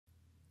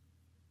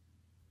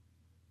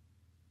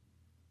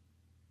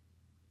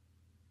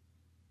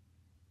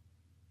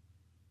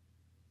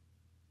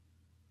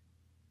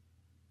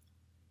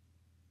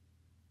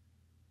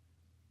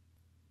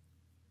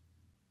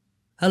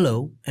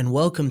Hello, and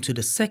welcome to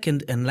the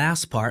second and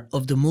last part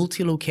of the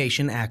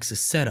multi-location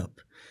access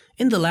setup.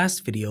 In the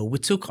last video, we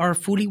took our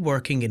fully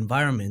working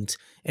environment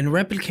and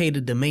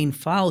replicated the main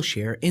file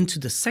share into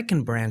the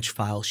second branch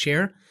file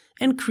share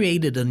and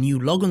created a new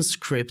logon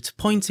script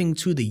pointing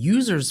to the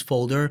users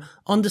folder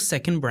on the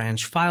second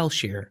branch file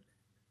share.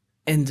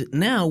 And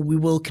now we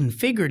will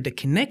configure the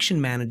connection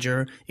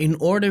manager in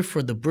order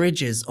for the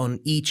bridges on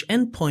each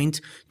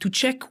endpoint to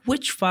check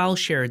which file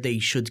share they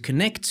should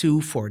connect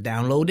to for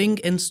downloading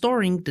and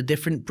storing the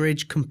different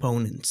bridge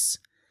components.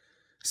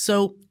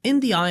 So in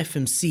the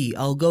IFMC,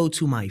 I'll go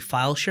to my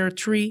file share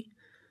tree,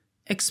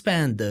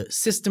 expand the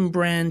system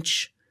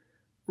branch,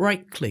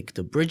 right-click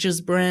the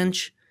bridges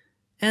branch,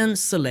 and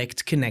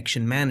select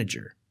connection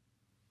manager.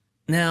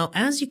 Now,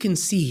 as you can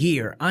see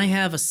here, I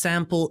have a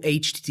sample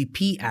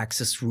HTTP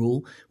access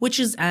rule which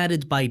is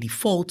added by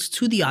default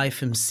to the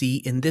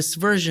IFMC in this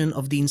version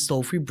of the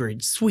Install Free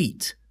Bridge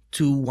Suite,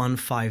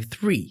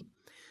 2.153.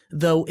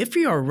 Though if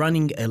you are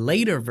running a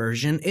later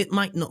version, it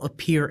might not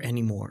appear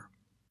anymore.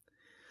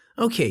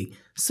 Okay,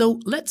 so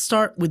let's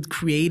start with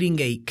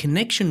creating a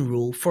connection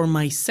rule for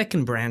my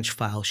second branch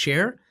file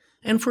share,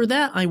 and for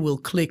that I will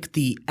click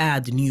the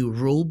Add New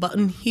Rule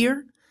button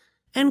here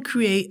and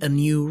create a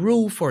new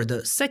rule for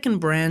the second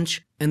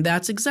branch, and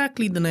that's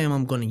exactly the name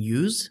I'm going to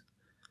use.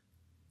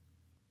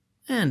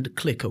 And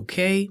click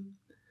OK.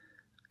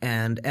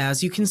 And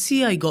as you can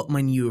see, I got my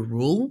new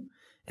rule.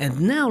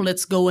 And now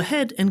let's go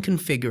ahead and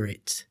configure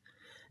it.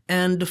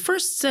 And the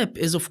first step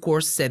is of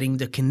course setting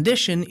the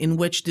condition in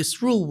which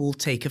this rule will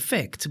take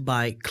effect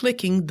by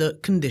clicking the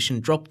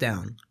condition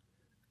dropdown.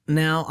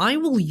 Now I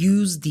will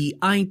use the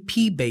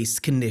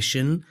IP-based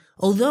condition,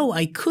 although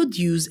I could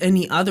use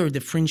any other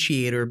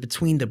differentiator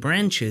between the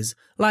branches,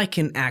 like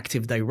an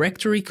Active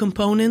Directory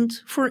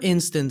component, for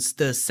instance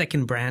the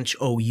second branch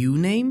OU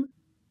name,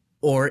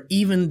 or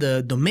even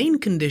the domain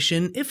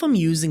condition if I'm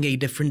using a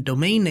different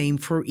domain name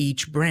for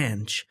each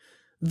branch,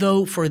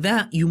 though for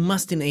that you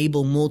must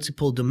enable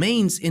multiple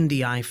domains in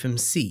the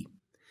IFMC.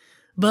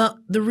 But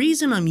the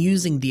reason I'm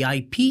using the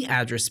IP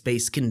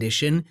address-based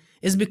condition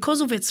is because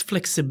of its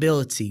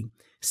flexibility,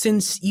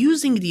 since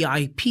using the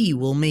IP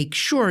will make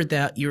sure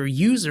that your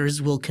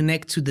users will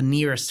connect to the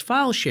nearest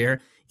file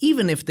share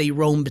even if they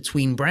roam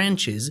between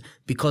branches,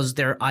 because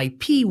their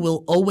IP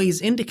will always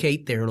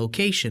indicate their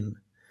location.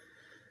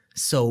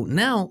 So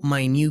now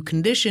my new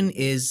condition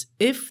is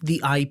if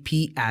the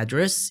IP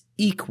address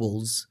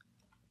equals.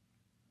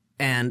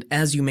 And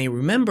as you may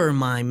remember,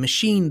 my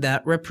machine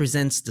that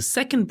represents the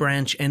second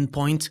branch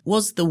endpoint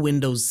was the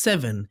Windows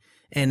 7,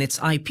 and its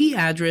IP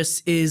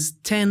address is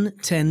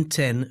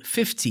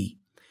 10.10.10.50.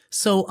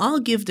 So I'll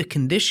give the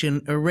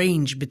condition a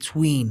range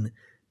between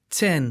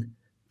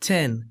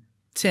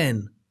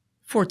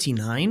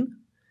 10.10.10.49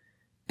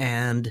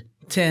 and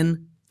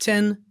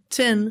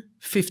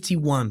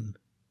 10.10.10.51.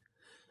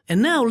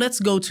 And now let's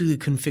go to the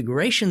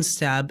Configurations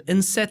tab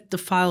and set the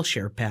file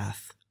share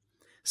path.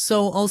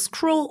 So I'll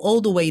scroll all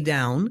the way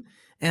down,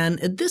 and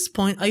at this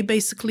point I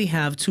basically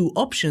have two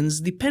options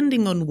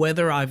depending on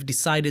whether I've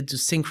decided to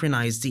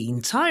synchronize the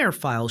entire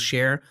file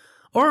share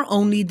or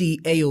only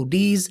the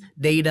AODs,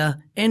 data,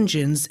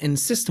 engines, and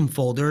system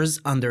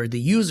folders under the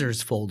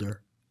users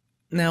folder.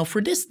 Now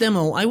for this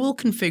demo, I will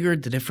configure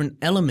the different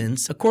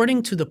elements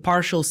according to the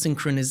partial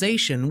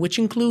synchronization, which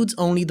includes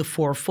only the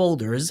 4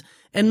 folders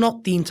and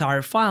not the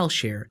entire file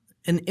share.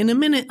 And in a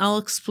minute, I'll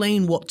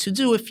explain what to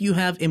do if you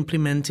have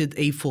implemented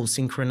a full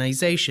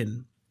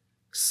synchronization.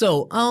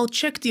 So I'll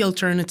check the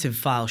alternative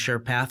file share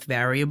path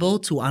variable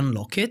to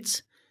unlock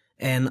it,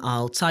 and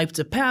I'll type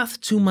the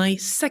path to my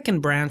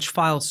second branch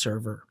file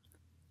server.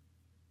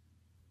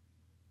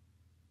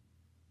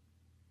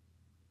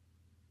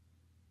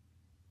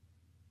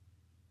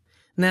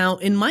 Now,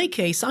 in my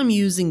case, I'm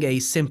using a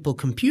simple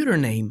computer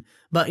name,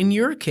 but in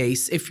your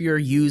case, if you're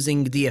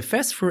using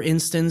DFS for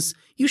instance,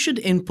 you should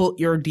input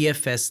your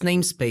DFS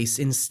namespace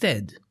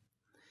instead.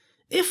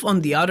 If, on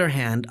the other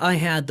hand, I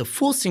had the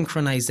full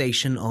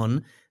synchronization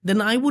on,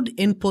 then I would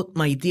input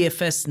my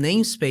DFS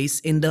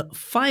namespace in the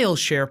file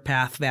share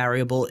path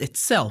variable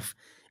itself,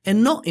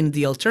 and not in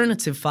the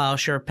alternative file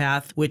share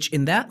path, which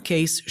in that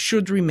case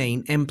should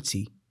remain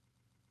empty.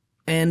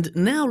 And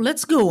now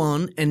let's go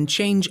on and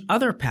change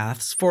other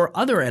paths for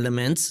other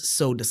elements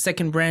so the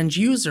second branch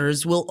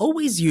users will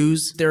always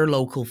use their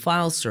local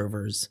file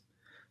servers.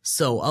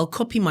 So I'll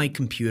copy my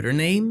computer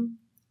name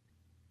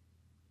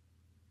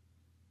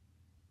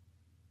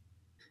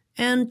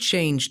and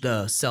change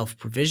the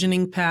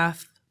self-provisioning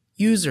path,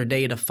 user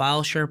data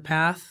file share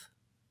path,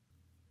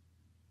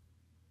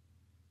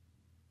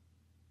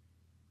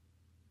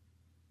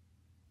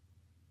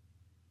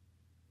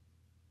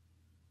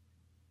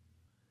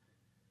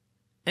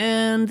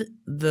 and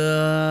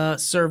the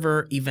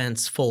server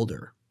events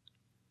folder.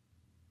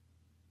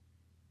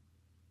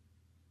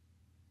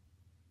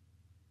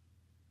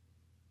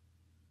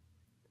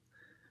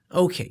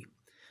 Okay,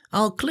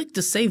 I'll click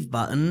the Save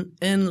button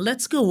and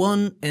let's go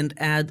on and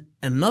add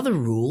another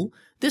rule,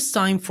 this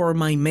time for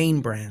my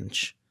main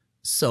branch.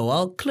 So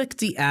I'll click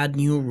the Add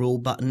New Rule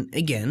button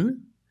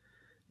again.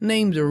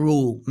 name the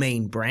rule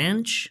main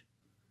branch,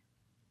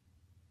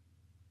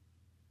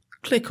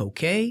 click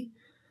OK,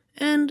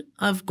 and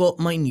I've got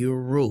my new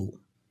rule.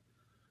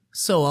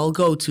 So I'll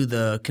go to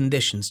the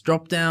conditions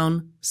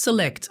dropdown,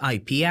 select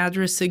IP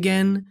address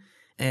again,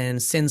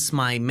 and since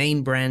my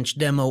main branch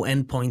demo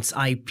endpoint's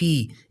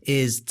IP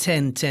is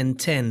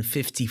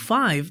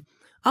 10.10.10.55,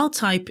 I'll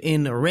type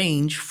in a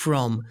range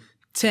from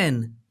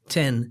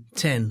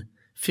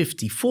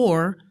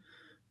 10.10.10.54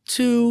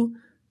 to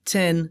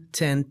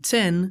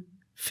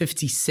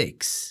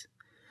 10.10.10.56.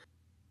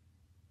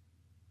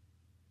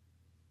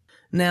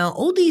 Now,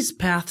 all these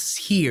paths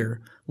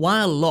here,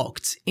 while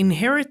locked,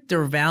 inherit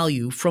their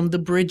value from the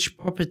bridge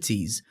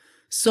properties,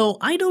 so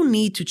I don't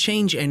need to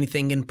change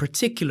anything in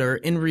particular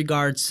in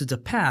regards to the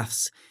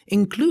paths,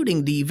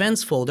 including the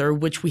events folder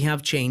which we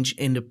have changed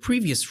in the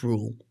previous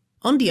rule.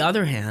 On the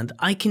other hand,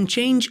 I can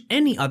change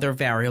any other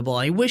variable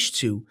I wish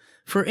to,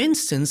 for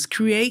instance,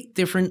 create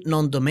different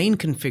non-domain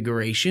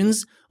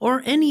configurations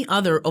or any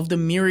other of the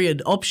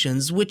myriad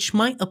options which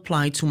might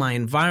apply to my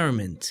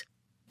environment.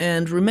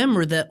 And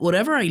remember that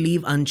whatever I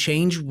leave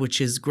unchanged,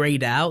 which is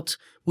grayed out,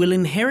 will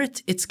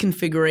inherit its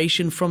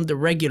configuration from the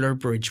regular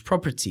bridge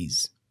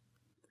properties.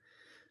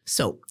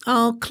 So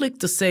I'll click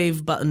the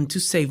Save button to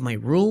save my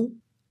rule.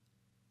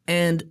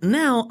 And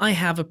now I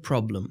have a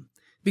problem,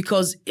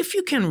 because if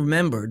you can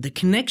remember, the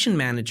connection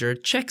manager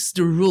checks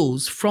the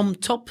rules from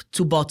top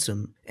to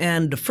bottom,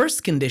 and the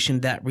first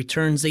condition that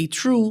returns a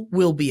true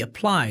will be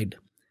applied.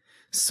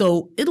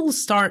 So it'll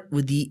start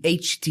with the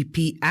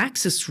HTTP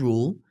access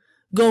rule,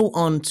 go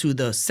on to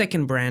the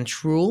second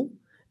branch rule,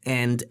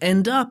 and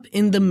end up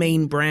in the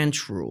main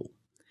branch rule.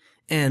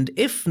 And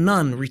if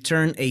none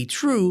return a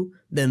true,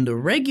 then the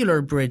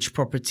regular bridge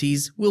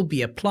properties will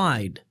be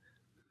applied.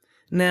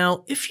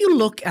 Now, if you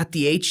look at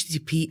the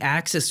HTTP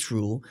access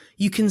rule,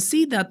 you can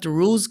see that the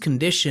rule's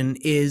condition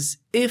is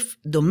if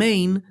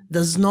domain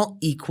does not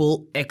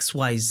equal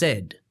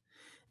XYZ.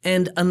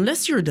 And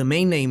unless your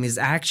domain name is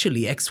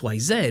actually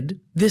XYZ,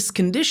 this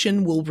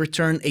condition will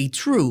return a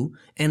true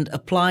and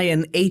apply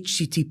an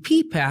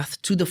HTTP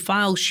path to the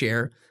file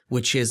share,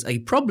 which is a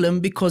problem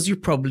because you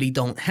probably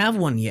don't have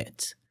one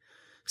yet.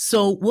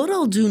 So what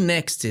I'll do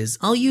next is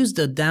I'll use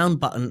the down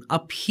button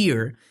up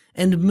here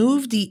and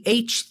move the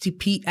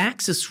HTTP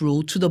access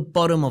rule to the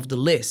bottom of the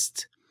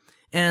list.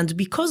 And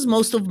because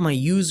most of my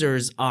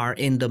users are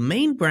in the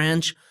main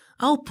branch,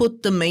 I'll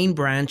put the main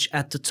branch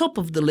at the top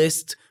of the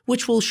list,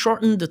 which will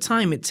shorten the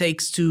time it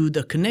takes to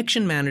the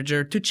connection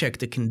manager to check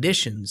the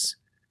conditions.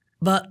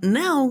 But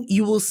now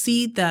you will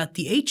see that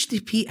the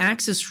HTTP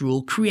access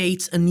rule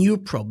creates a new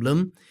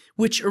problem,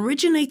 which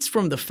originates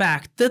from the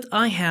fact that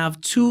I have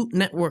two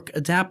network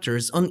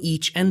adapters on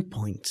each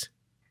endpoint.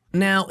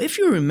 Now, if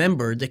you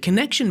remember, the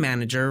connection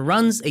manager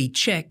runs a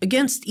check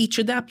against each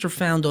adapter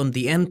found on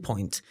the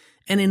endpoint,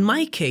 and in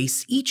my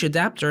case, each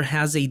adapter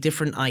has a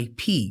different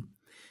IP.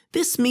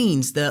 This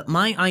means that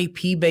my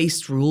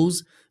IP-based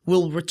rules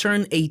will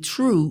return a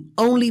true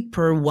only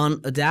per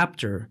one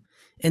adapter.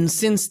 And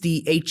since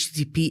the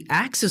HTTP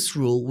access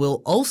rule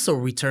will also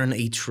return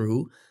a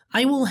true,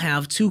 I will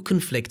have two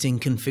conflicting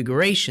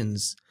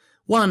configurations,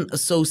 one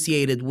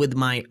associated with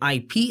my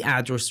IP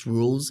address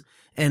rules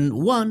and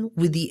one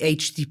with the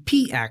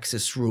HTTP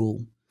access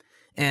rule.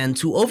 And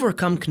to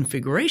overcome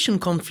configuration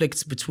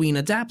conflicts between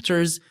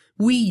adapters,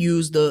 we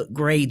use the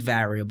grade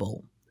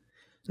variable.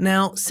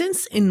 Now,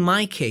 since in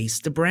my case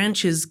the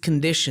branch's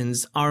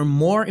conditions are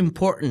more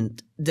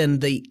important than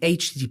the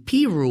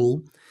HTTP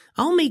rule,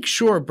 I'll make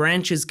sure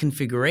branch's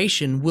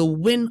configuration will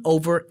win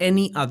over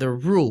any other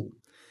rule.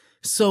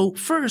 So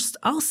first,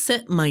 I'll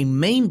set my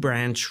main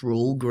branch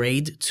rule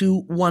grade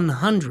to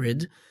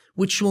 100,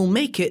 which will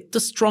make it the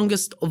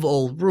strongest of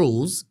all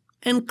rules,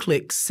 and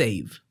click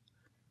Save.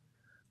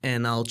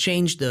 And I'll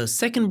change the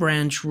second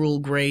branch rule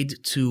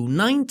grade to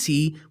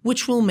 90,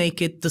 which will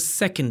make it the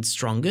second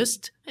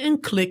strongest,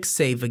 and click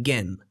Save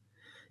again.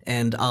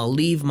 And I'll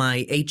leave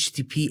my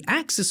HTTP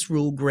access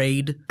rule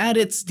grade at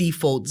its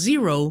default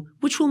 0,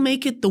 which will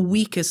make it the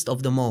weakest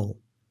of them all.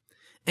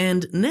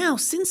 And now,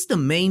 since the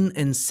main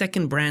and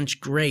second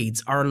branch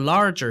grades are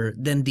larger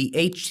than the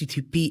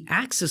HTTP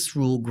access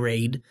rule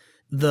grade,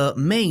 the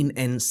main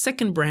and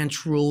second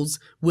branch rules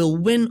will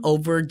win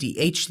over the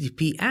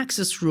HTTP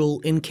access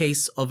rule in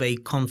case of a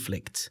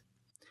conflict.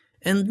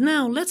 And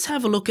now let's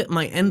have a look at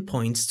my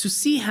endpoints to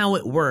see how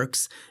it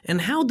works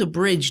and how the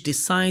bridge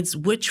decides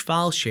which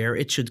file share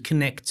it should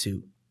connect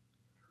to.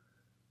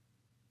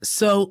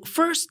 So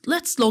first,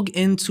 let's log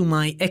into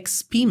my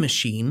XP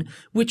machine,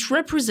 which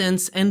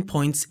represents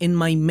endpoints in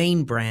my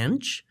main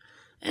branch,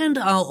 and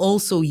I'll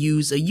also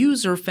use a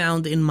user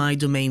found in my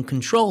domain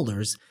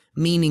controllers,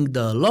 meaning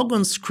the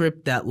logon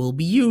script that will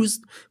be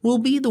used will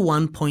be the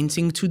one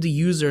pointing to the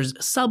user's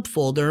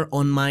subfolder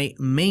on my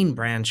main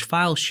branch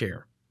file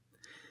share.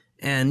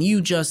 And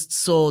you just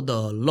saw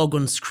the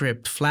logon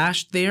script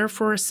flashed there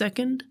for a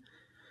second.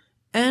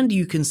 And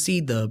you can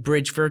see the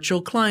bridge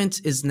virtual client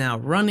is now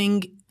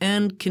running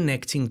and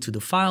connecting to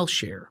the file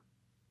share.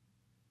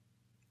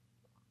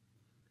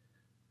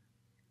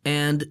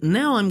 And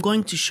now I'm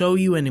going to show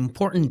you an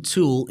important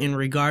tool in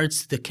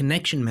regards to the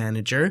connection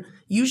manager,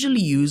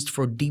 usually used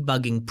for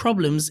debugging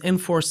problems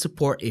and for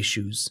support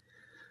issues.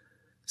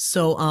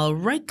 So I'll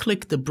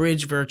right-click the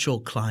Bridge Virtual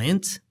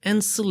Client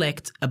and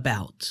select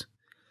About.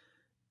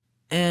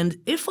 And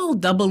if I'll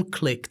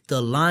double-click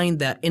the line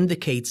that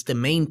indicates the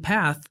main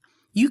path,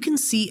 you can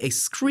see a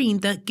screen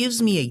that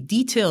gives me a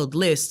detailed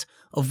list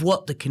of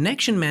what the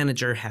connection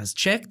manager has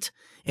checked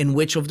and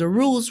which of the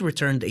rules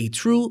returned a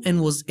true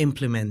and was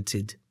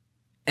implemented.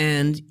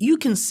 And you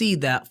can see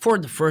that for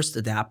the first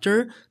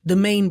adapter, the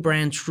main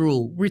branch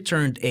rule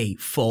returned a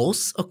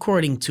false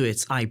according to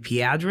its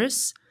IP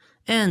address,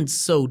 and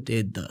so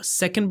did the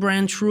second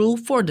branch rule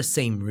for the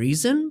same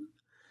reason.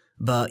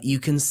 But you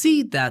can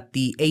see that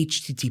the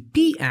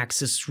HTTP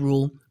access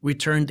rule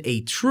returned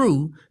a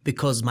true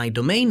because my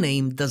domain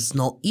name does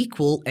not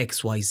equal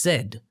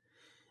XYZ.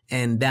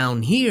 And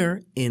down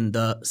here in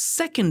the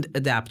second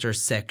adapter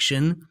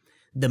section,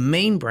 the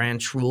main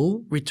branch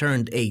rule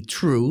returned a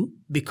true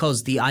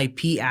because the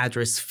IP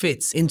address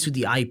fits into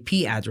the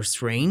IP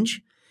address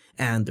range,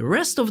 and the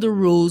rest of the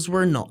rules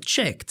were not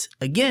checked,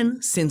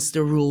 again since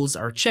the rules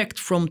are checked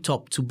from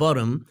top to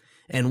bottom,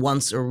 and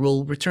once a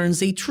rule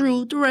returns a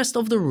true, the rest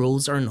of the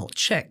rules are not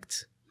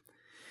checked.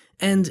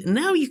 And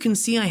now you can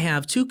see I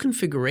have two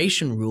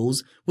configuration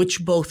rules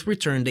which both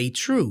returned a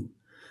true.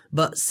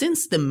 But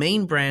since the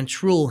main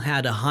branch rule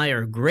had a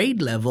higher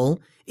grade level,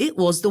 it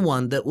was the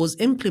one that was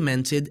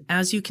implemented,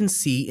 as you can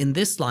see in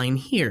this line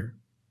here.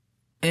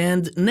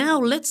 And now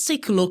let's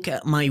take a look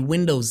at my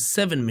Windows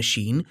 7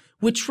 machine,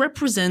 which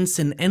represents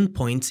an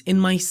endpoint in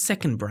my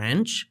second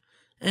branch.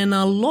 And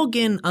I'll log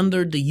in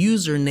under the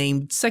user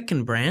named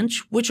second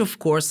branch, which of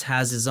course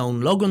has its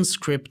own logon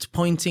script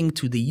pointing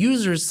to the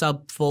user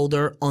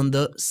subfolder on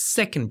the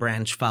second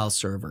branch file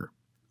server.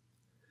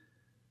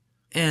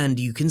 And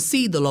you can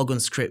see the logon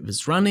script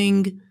is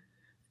running,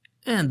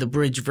 and the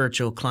Bridge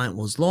Virtual Client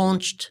was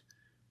launched,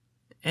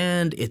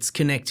 and it's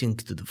connecting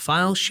to the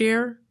file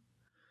share.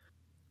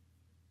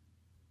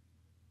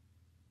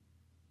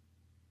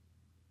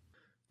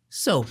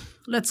 So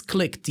let's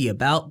click the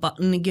About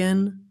button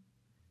again.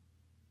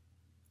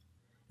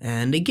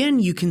 And again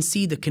you can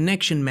see the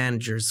connection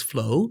manager's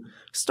flow,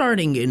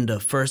 starting in the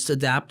first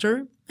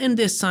adapter, and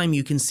this time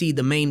you can see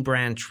the main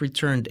branch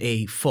returned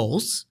a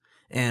false,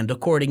 and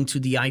according to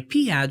the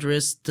IP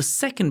address, the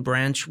second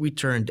branch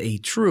returned a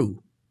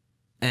true.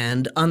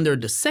 And under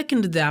the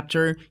second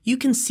adapter, you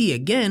can see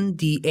again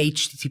the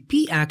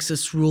HTTP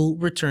access rule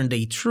returned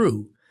a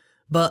true.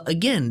 But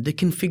again, the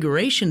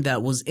configuration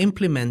that was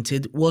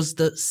implemented was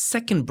the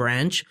second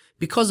branch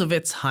because of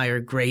its higher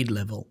grade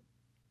level.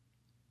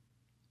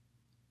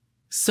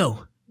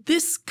 So,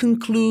 this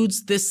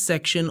concludes this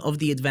section of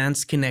the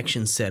advanced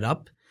connection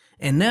setup,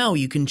 and now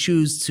you can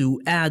choose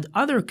to add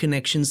other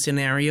connection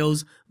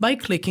scenarios by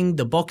clicking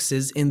the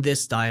boxes in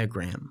this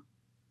diagram.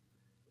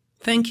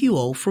 Thank you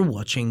all for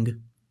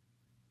watching.